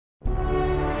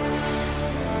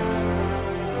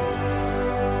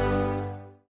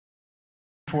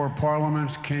For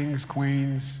parliaments, kings,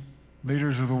 queens,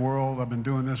 leaders of the world. I've been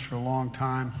doing this for a long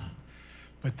time,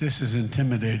 but this is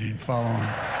intimidating following.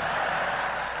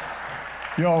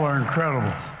 Y'all are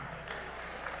incredible.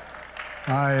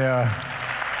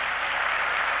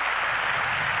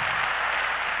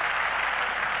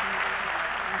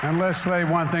 And let's lay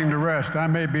one thing to rest. I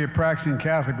may be a practicing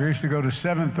Catholic, but I used to go to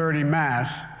 7:30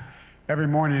 Mass every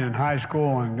morning in high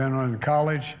school and then in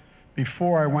college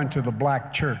before I went to the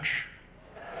black church.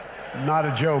 Not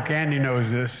a joke. Andy knows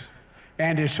this.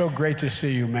 Andy, it's so great to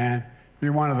see you, man.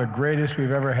 You're one of the greatest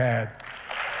we've ever had.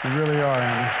 You really are,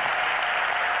 Andy.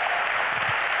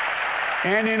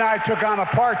 Andy and I took on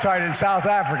apartheid in South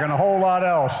Africa and a whole lot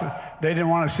else. They didn't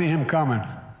want to see him coming.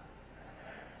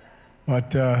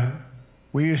 But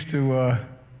we used to,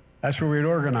 that's where we'd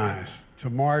organize, to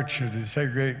march to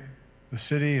segregate the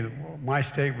city. My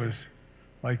state was,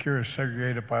 like yours,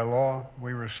 segregated by law.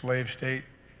 We were a slave state,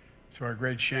 to our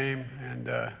great shame. And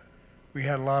we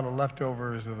had a lot of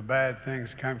leftovers of the bad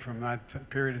things coming from that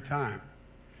period of time.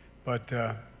 But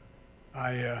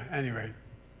anyway,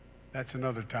 that's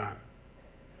another time.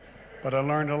 But I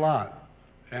learned a lot.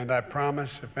 And I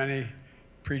promise if any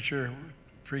preacher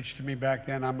preached to me back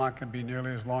then, I'm not going to be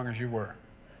nearly as long as you were.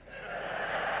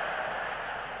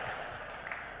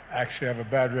 Actually, I have a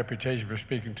bad reputation for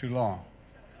speaking too long.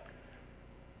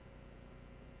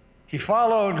 He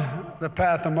followed the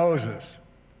path of Moses,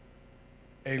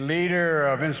 a leader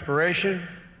of inspiration,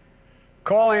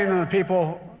 calling on the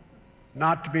people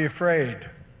not to be afraid,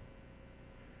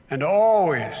 and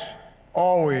always,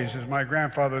 always, as my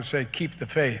grandfather would say, keep the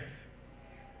faith.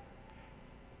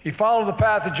 He followed the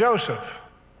path of Joseph,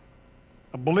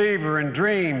 a believer in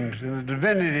dreams and the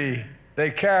divinity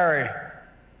they carry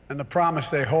and the promise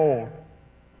they hold.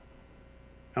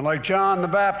 And like John the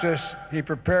Baptist, he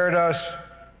prepared us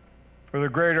for the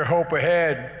greater hope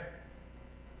ahead,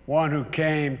 one who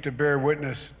came to bear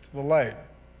witness to the light.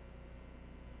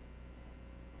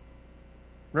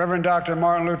 Reverend Dr.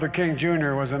 Martin Luther King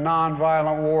Jr. was a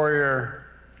nonviolent warrior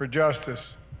for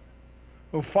justice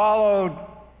who followed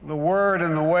the word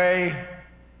and the way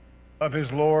of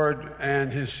his Lord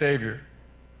and his Savior.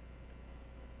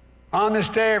 On this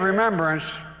day of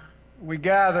remembrance, we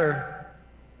gather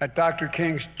at Dr.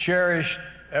 King's cherished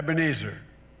Ebenezer.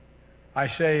 I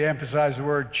say, emphasize the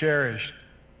word cherished,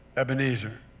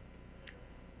 Ebenezer.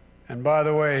 And by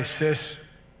the way, sis,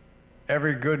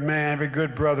 every good man, every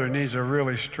good brother needs a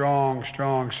really strong,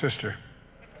 strong sister.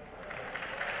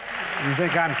 You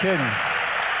think I'm kidding?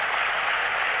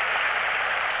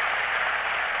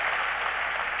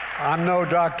 I'm no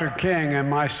Dr. King, and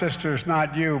my sister's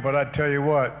not you, but I tell you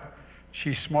what,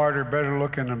 she's smarter, better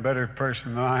looking, and a better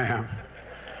person than I am.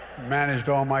 Managed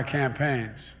all my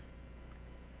campaigns.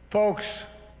 Folks,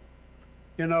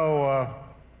 you know,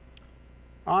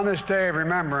 on this day of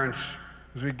remembrance,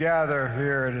 as we gather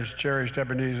here at his cherished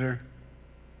Ebenezer,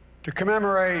 to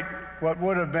commemorate what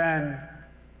would have been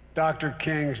Dr.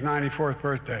 King's 94th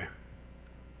birthday,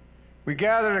 we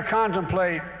gather to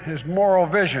contemplate his moral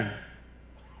vision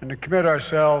and to commit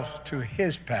ourselves to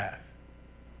his path,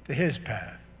 the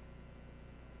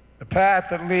path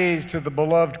that leads to the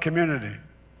beloved community,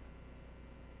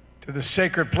 to the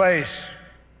sacred place,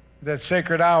 that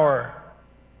sacred hour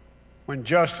when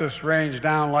justice rains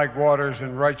down like waters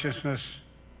and righteousness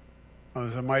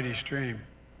as a mighty stream.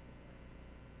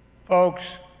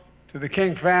 Folks, to the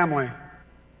King family,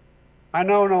 I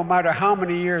know no matter how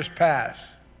many years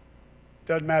pass,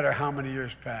 doesn't matter how many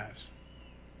years pass,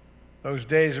 those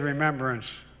days of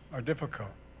remembrance are difficult.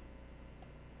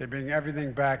 They bring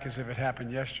everything back as if it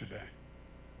happened yesterday.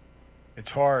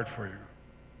 It's hard for you.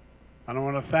 I don't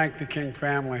want to thank the King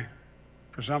family,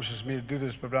 presumptuous of me to do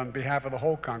this, but on behalf of the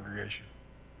whole congregation,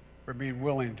 for being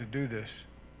willing to do this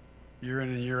year in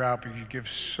and year out, because you give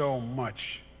so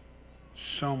much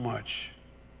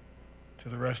to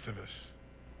the rest of us.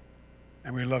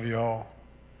 And we love you all.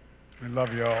 We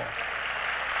love you all.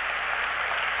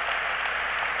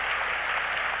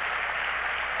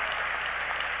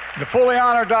 To fully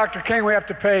honor Dr. King, we have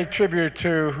to pay tribute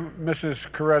to Mrs.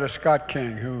 Coretta Scott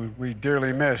King, who we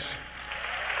dearly miss.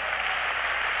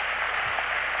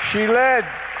 She led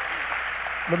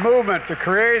the movement that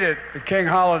created the King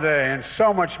holiday and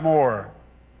so much more.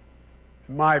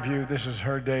 In my view, this is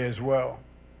her day as well.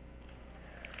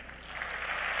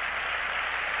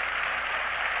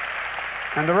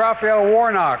 And to Raphael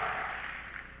Warnock,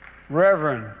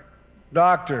 Reverend,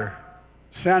 Doctor,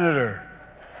 Senator,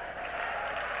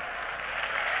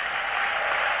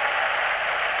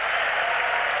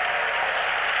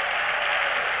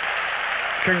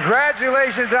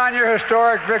 congratulations on your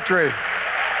historic victory.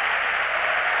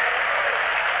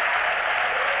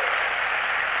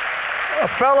 a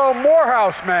fellow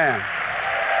Morehouse man.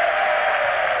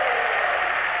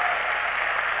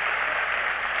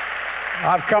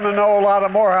 I've come to know a lot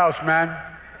of Morehouse men.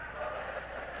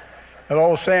 That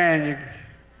old saying,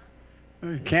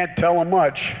 you can't tell them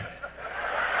much.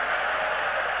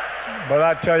 But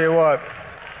I tell you what,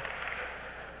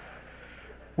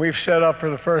 we've set up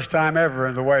for the first time ever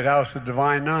in the White House the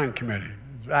Divine Nine Committee.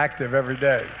 It's active every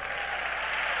day.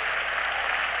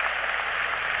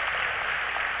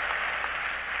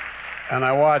 And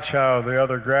I watch how the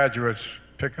other graduates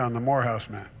pick on the Morehouse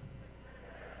man.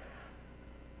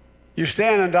 You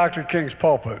stand in Dr. King's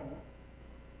pulpit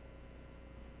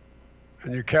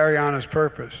and you carry on his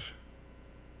purpose.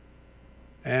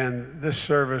 And this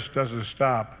service doesn't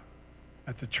stop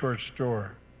at the church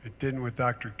door. It didn't with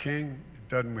Dr. King, it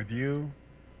doesn't with you,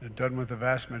 it doesn't with the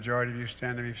vast majority of you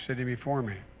standing sitting before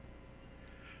me.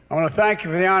 I want to thank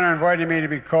you for the honor of inviting me to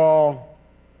be called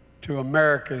to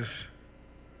America's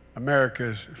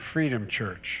Freedom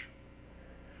Church.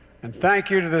 And thank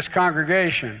you to this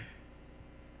congregation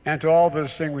and to all the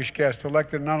distinguished guests,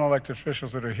 elected and unelected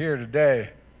officials that are here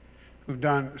today, who've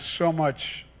done so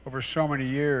much over so many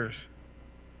years,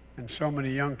 and so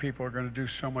many young people are going to do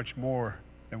so much more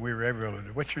than we were able to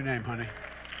do. What's your name, honey?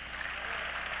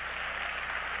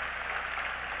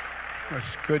 Well,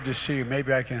 it's good to see you.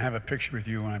 Maybe I can have a picture with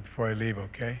you before I leave,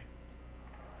 okay?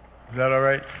 Is that all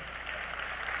right?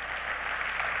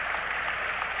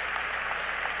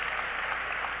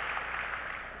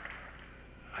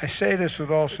 I say this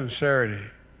with all sincerity.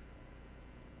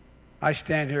 I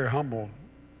stand here humbled,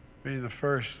 being the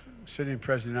first sitting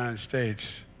president of the United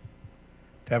States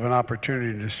to have an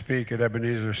opportunity to speak at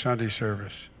Ebenezer Sunday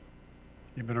service.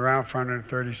 You've been around for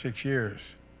 136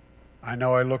 years. I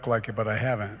know I look like it, but I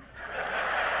haven't.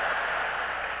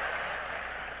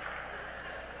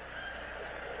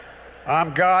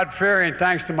 I'm God-fearing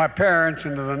thanks to my parents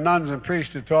and to the nuns and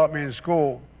priests who taught me in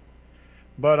school,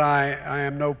 but I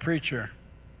am no preacher.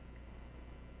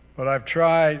 But I've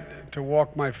tried to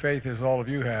walk my faith as all of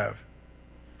you have.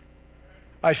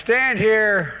 I stand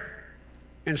here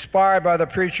inspired by the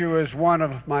preacher who is one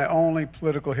of my only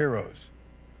political heroes.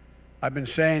 I've been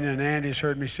saying, and Andy's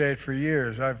heard me say it for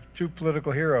years, I have two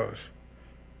political heroes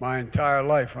my entire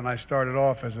life. When I started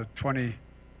off as a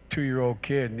 22-year-old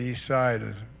kid in the East Side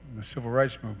in the Civil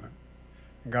Rights Movement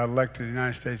and got elected to the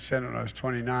United States Senate when I was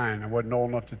 29. I wasn't old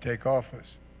enough to take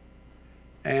office.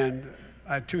 And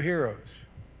I had two heroes.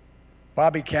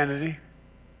 Bobby Kennedy.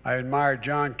 I admired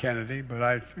John Kennedy, but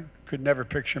I could never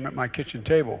picture him at my kitchen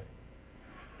table.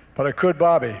 But I could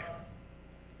Bobby.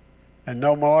 And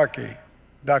no malarkey,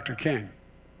 Dr. King.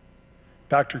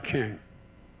 Dr. King.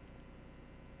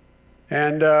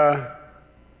 And the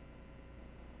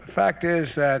fact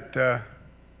is that,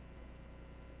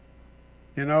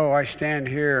 you know, I stand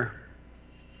here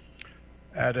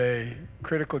at a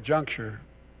critical juncture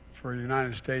for the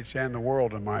United States and the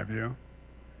world, in my view.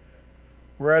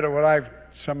 We're at what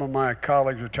some of my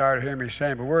colleagues are tired of hearing me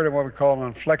saying, but we're at what we call an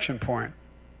inflection point.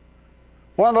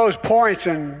 One of those points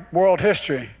in world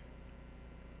history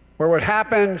where what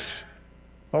happens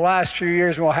the last few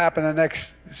years and will happen the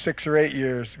next 6 or 8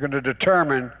 years is going to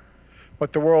determine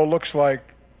what the world looks like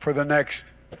for the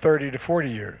next 30 to 40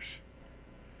 years.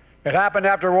 It happened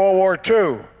after World War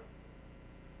II.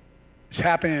 It's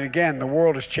happening again. The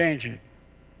world is changing.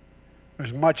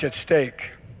 There's much at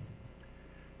stake.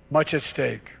 Much at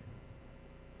stake.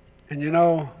 And you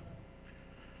know,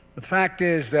 the fact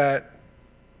is that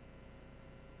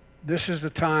this is the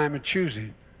time of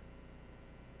choosing.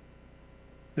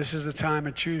 This is the time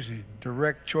of choosing.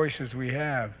 Direct choices we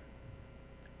have.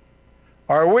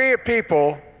 Are we a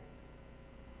people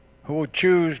who will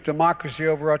choose democracy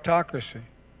over autocracy?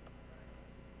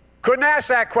 Couldn't ask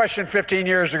that question 15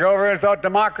 years ago. Everyone thought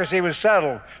democracy was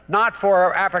settled, not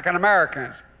for African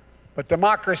Americans, but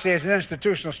democracy as an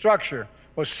institutional structure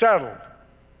was settled.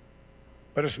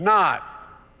 But it's not.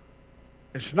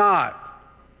 It's not.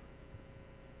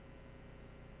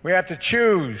 We have to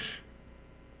choose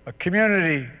a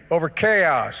community over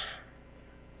chaos.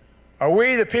 Are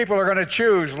we the people who are going to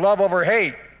choose love over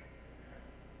hate?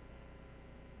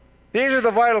 These are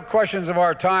the vital questions of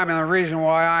our time, and the reason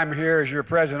why I'm here as your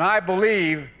president. I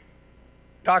believe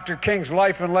Dr. King's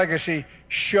life and legacy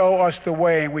show us the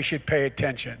way, and we should pay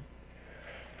attention.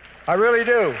 I really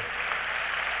do.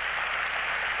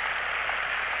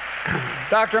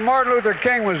 Dr. Martin Luther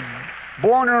King was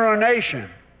born in a nation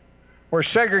where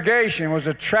segregation was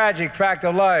a tragic fact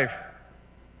of life.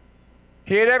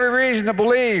 He had every reason to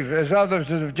believe, as others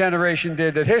of his generation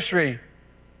did, that history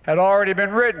had already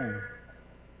been written,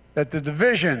 that the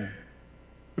division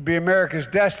would be America's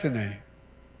destiny.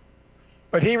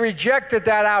 But he rejected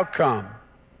that outcome.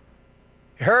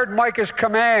 He heard Micah's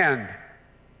command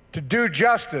to do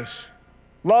justice,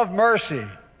 love mercy,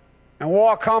 and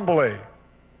walk humbly.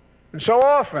 And so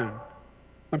often,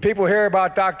 when people hear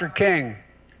about Dr. King,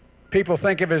 people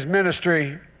think of his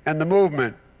ministry and the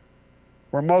movement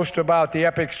were most about the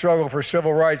epic struggle for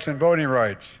civil rights and voting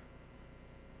rights.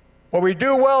 But we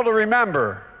do well to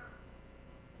remember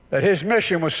that his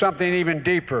mission was something even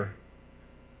deeper.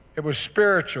 It was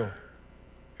spiritual.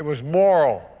 It was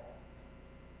moral.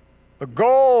 The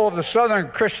goal of the Southern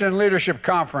Christian Leadership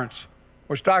Conference,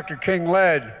 which Dr. King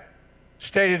led,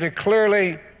 stated it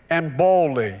clearly and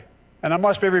boldly, and it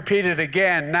must be repeated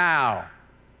again now: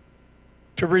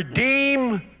 to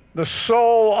redeem the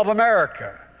soul of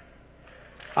America.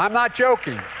 I'm not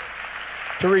joking.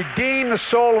 To redeem the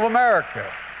soul of America.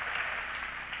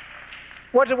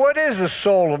 What is the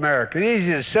soul of America? It's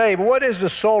easy to say, but what is the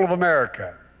soul of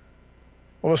America?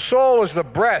 Well, the soul is the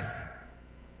breath,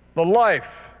 the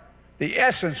life, the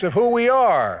essence of who we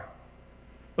are.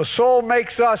 The soul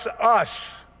makes us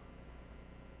us.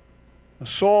 The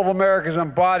soul of America is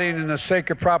embodied in the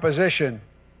sacred proposition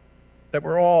that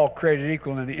we're all created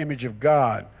equal in the image of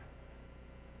God.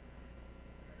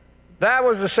 That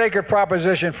was the sacred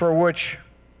proposition for which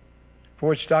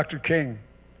Dr. King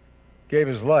gave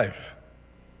his life.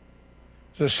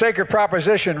 It's a sacred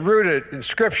proposition rooted in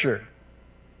Scripture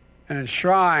and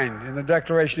enshrined in the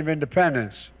Declaration of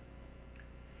Independence.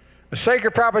 The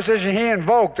sacred proposition he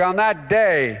invoked on that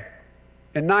day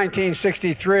in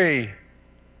 1963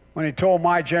 when he told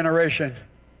my generation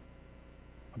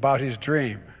about his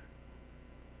dream.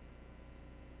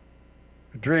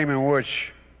 A dream in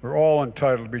which we're all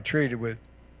entitled to be treated with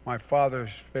my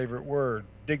father's favorite word,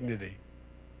 dignity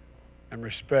and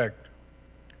respect.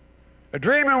 A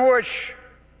dream in which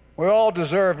we all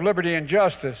deserve liberty and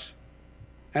justice.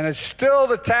 And it's still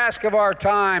the task of our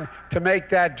time to make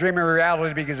that dream a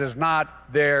reality, because it's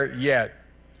not there yet.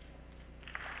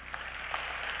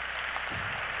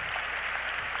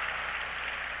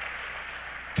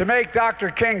 To make Dr.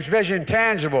 King's vision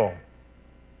tangible,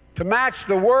 to match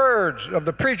the words of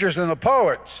the preachers and the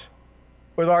poets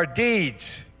with our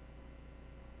deeds.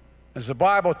 As the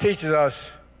Bible teaches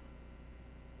us,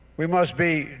 we must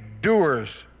be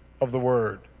doers of the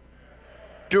word.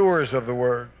 Doers of the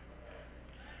word.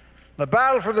 The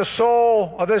battle for the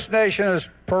soul of this nation is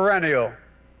perennial.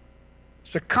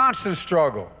 It's a constant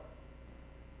struggle.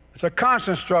 It's a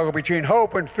constant struggle between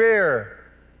hope and fear,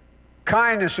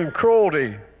 kindness and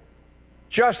cruelty,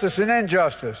 justice and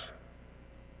injustice,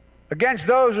 against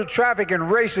those who traffic in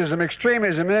racism,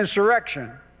 extremism, and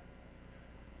insurrection.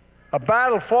 A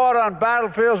battle fought on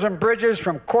battlefields and bridges,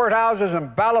 from courthouses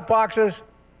and ballot boxes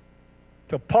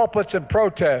to pulpits and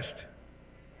protest.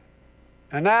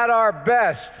 And at our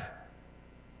best,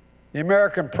 the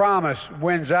American promise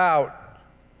wins out.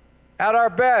 At our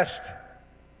best,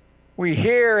 we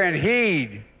hear and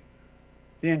heed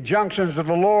the injunctions of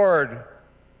the Lord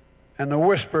and the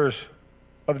whispers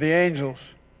of the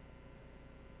angels.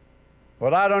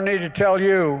 But I don't need to tell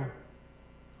you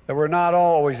that we're not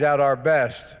always at our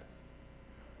best.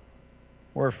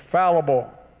 We're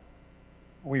fallible.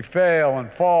 We fail and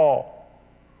fall.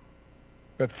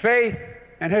 But faith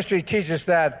and history teach us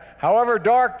that however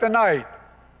dark the night,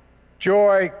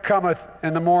 joy cometh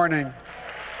in the morning.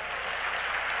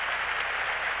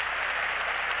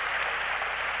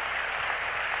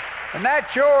 And that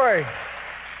joy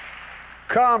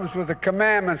comes with the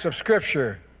commandments of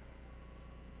Scripture.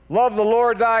 Love the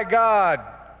Lord thy God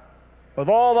with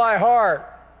all thy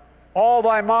heart, all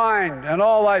thy mind, and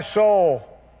all thy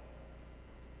soul.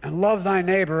 And love thy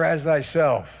neighbor as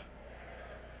thyself.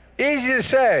 Easy to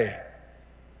say,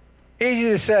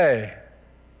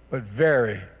 but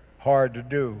very hard to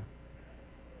do.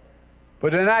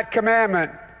 But in that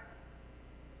commandment,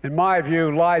 in my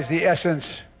view, lies the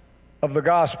essence of the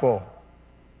gospel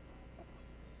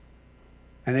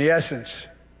and the essence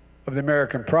of the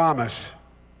American promise.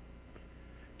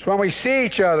 It's when we see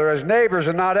each other as neighbors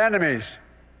and not enemies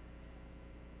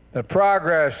that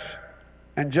progress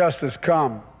and justice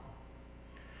come.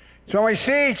 It's when we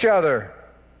see each other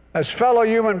as fellow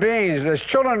human beings, as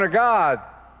children of God,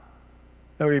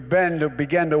 that we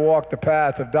begin to walk the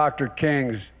path of Dr.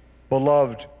 King's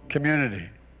beloved community.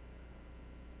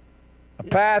 A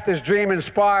path his dream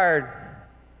inspired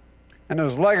and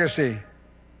whose legacy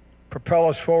propel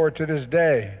us forward to this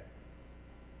day.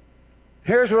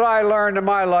 Here's what I learned in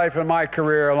my life and my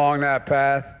career along that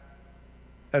path,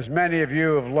 as many of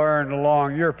you have learned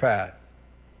along your path.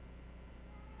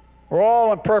 We're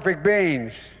all imperfect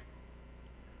beings.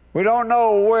 We don't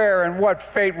know where and what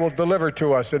fate will deliver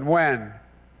to us and when.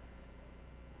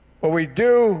 But we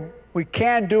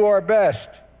can do our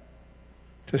best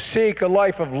to seek a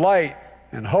life of light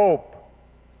and hope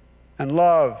and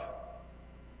love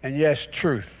and, yes,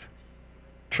 truth.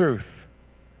 Truth.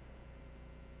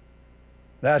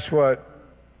 That's what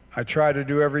I try to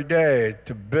do every day,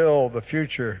 to build the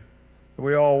future that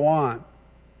we all want,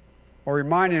 or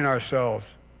reminding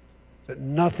ourselves that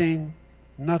nothing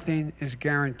is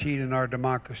guaranteed in our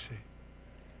democracy.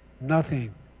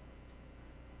 Nothing.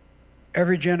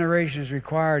 Every generation is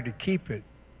required to keep it,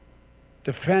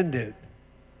 defend it,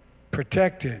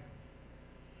 protect it,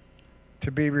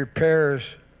 to be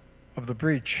repairers of the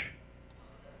breach.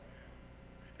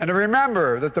 And to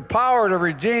remember that the power to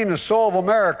redeem the soul of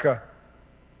America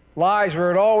lies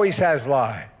where it always has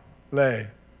lay,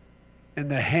 in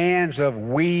the hands of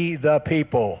we the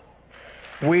people.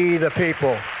 We the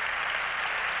people.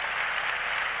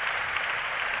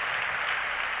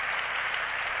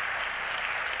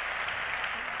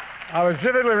 I was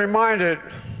vividly reminded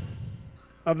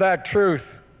of that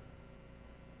truth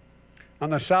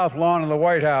on the south lawn of the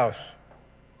White House.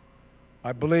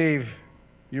 I believe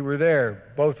you were there,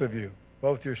 both of you,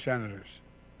 both your senators.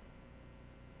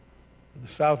 On the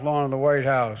south lawn of the White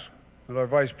House with our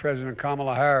Vice President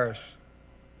Kamala Harris,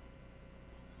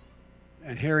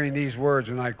 and hearing these words,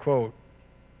 and I quote,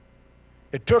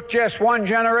 "It took just one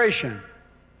generation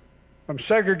from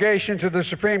segregation to the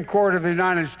Supreme Court of the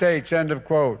United States," end of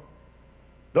quote.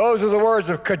 Those are the words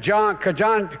of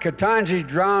Ketanji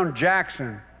Brown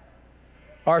Jackson,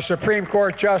 our Supreme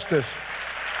Court Justice.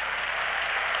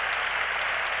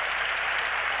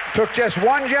 Took just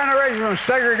one generation from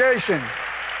segregation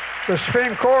to the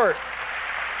Supreme Court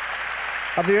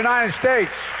of the United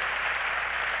States.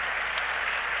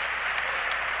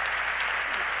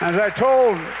 As I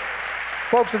told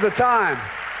folks at the time,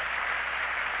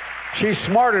 she's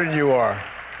smarter than you are.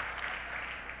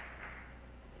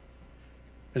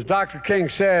 As Dr. King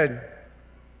said,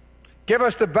 give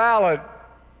us the ballot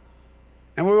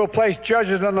and we will place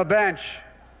judges on the bench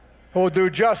who will do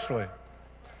justly.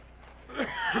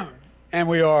 And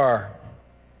we are.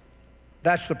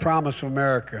 That's the promise of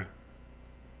America,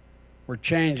 where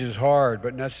change is hard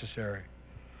but necessary.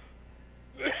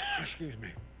 Excuse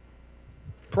me.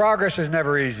 Progress is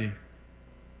never easy,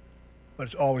 but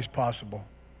it's always possible.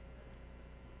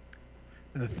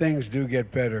 And the things do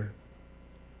get better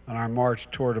on our march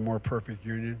toward a more perfect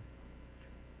union.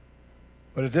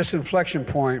 But at this inflection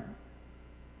point,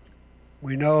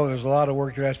 we know there's a lot of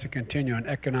work that has to continue on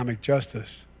economic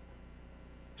justice,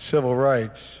 civil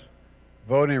rights,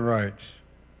 voting rights,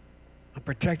 on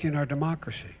protecting our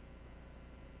democracy.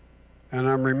 And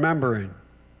I'm remembering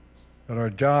that our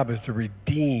job is to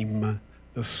redeem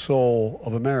the soul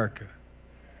of America.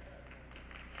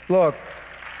 Look,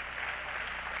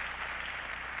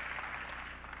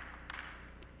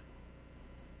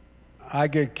 I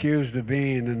get accused of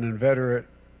being an inveterate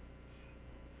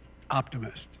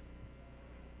optimist.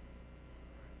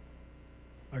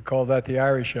 I call that the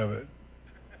Irish of it.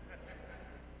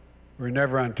 We're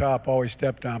never on top, always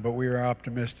step down, but we are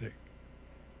optimistic.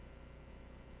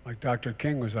 Like Dr.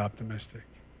 King was optimistic.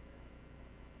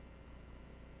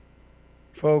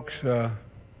 Folks, as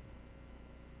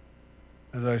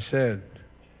I said,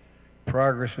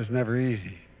 progress is never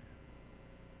easy.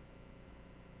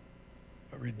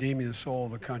 But redeeming the soul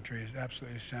of the country is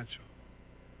absolutely essential.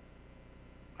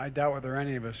 I doubt whether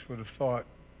any of us would have thought,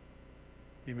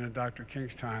 even in Dr.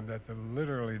 King's time, that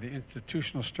literally the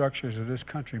institutional structures of this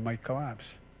country might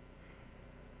collapse.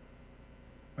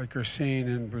 Like we're seeing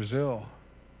in Brazil,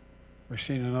 we're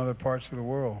seeing in other parts of the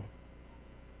world.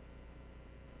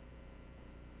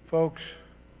 Folks,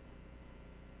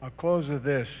 I'll close with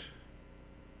this,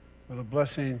 with a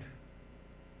blessing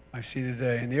I see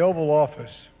today. In the Oval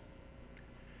Office,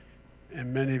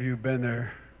 and many of you have been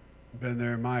there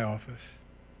in my office,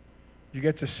 you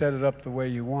get to set it up the way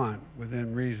you want,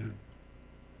 within reason.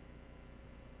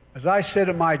 As I sit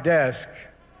at my desk,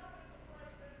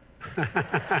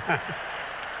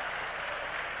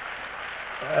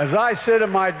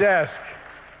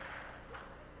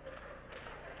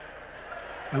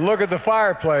 and look at the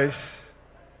fireplace,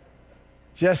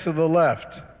 just to the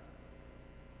left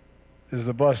is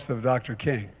the bust of Dr.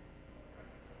 King.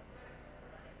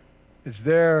 It's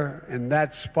there in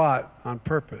that spot on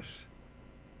purpose,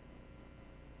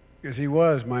 because he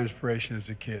was my inspiration as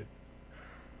a kid.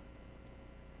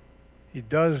 He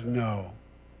does know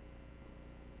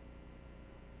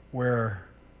where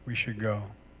we should go.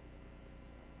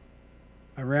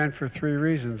 I ran for 3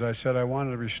 reasons. I said I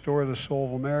wanted to restore the soul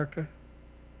of America.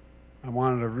 I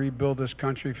wanted to rebuild this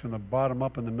country from the bottom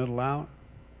up and the middle out.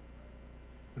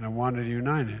 And I wanted to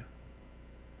unite it.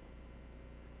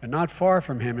 And not far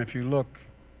from him, if you look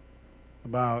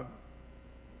about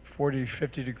 40,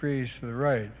 50 degrees to the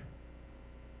right,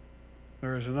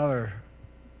 there is another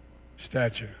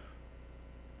statue,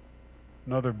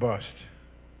 another bust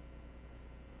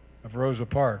of Rosa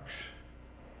Parks.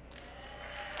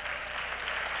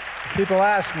 People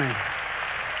ask me,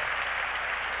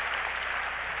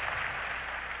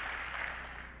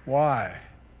 why?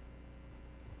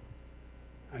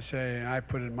 I say, and I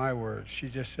put it in my words, she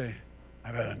just say,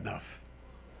 I've had enough.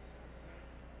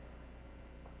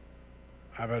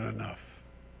 I've had enough.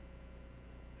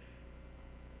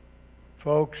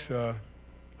 Folks, I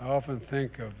often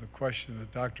think of the question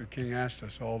that Dr. King asked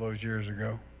us all those years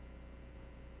ago.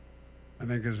 I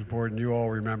think it's important you all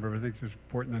remember, but I think it's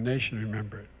important the nation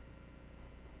remember it.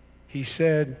 He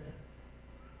said,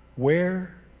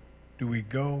 where do we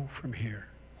go from here?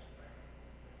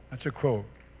 That's a quote.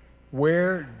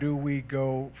 Where do we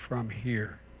go from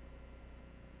here?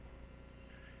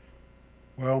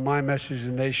 Well, my message to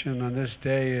the nation on this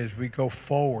day is we go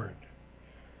forward.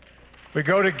 We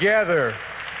go together.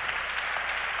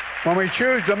 When we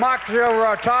choose democracy over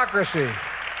autocracy,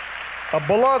 a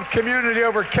beloved community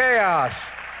over chaos,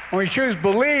 when we choose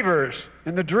believers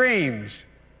in the dreams,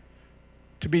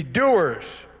 to be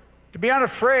doers, to be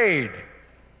unafraid,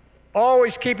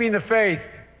 always keeping the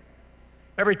faith.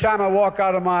 Every time I walk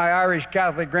out of my Irish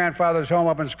Catholic grandfather's home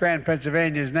up in Scranton,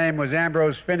 Pennsylvania, his name was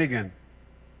Ambrose Finnegan.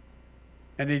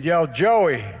 And he'd yell,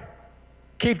 Joey,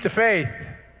 keep the faith.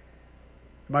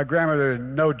 My grandmother,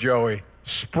 no, Joey,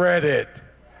 spread it.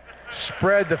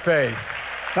 Spread the faith.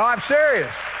 No, I'm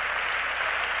serious.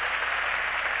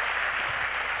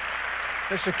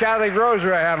 This is a Catholic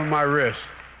rosary I have on my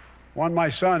wrist. One my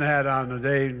son had on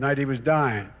the night he was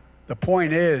dying. The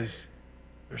point is,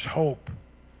 there's hope.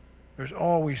 There's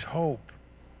always hope.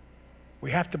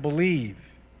 We have to believe.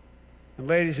 And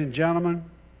ladies and gentlemen,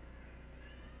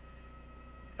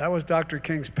 that was Dr.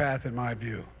 King's path in my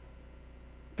view.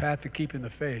 Path to keeping the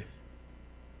faith.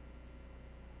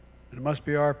 And it must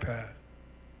be our path.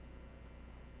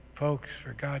 Folks,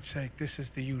 for God's sake, this is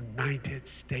the United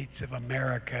States of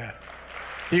America.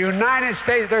 The United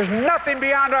States, there's nothing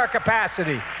beyond our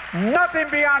capacity. Nothing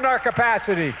beyond our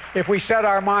capacity if we set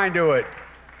our mind to it.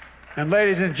 And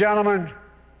ladies and gentlemen,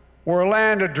 we're a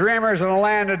land of dreamers and a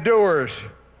land of doers.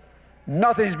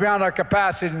 Nothing's beyond our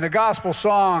capacity. And the gospel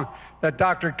song that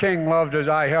Dr. King loved, as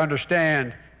I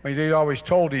understand, he always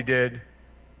told he did,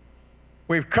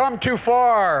 we've come too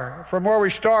far from where we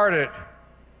started.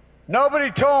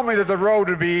 Nobody told me that the road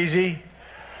would be easy.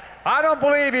 I don't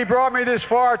believe he brought me this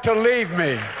far to leave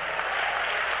me.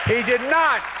 He did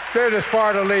not go this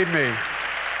far to leave me.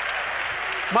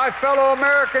 My fellow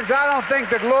Americans, I don't think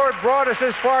the Lord brought us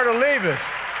this far to leave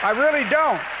us. I really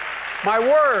don't. My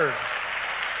word.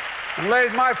 And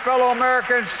ladies, my fellow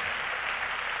Americans,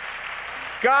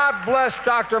 God bless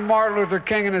Dr. Martin Luther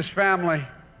King and his family.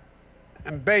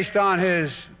 And based on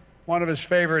one of his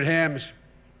favorite hymns,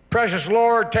 precious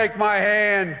Lord, take my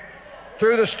hand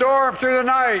through the storm, through the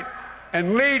night,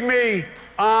 and lead me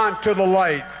on to the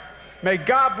light. May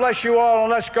God bless you all,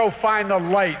 and let's go find the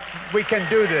light. We can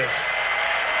do this.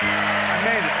 I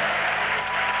made it.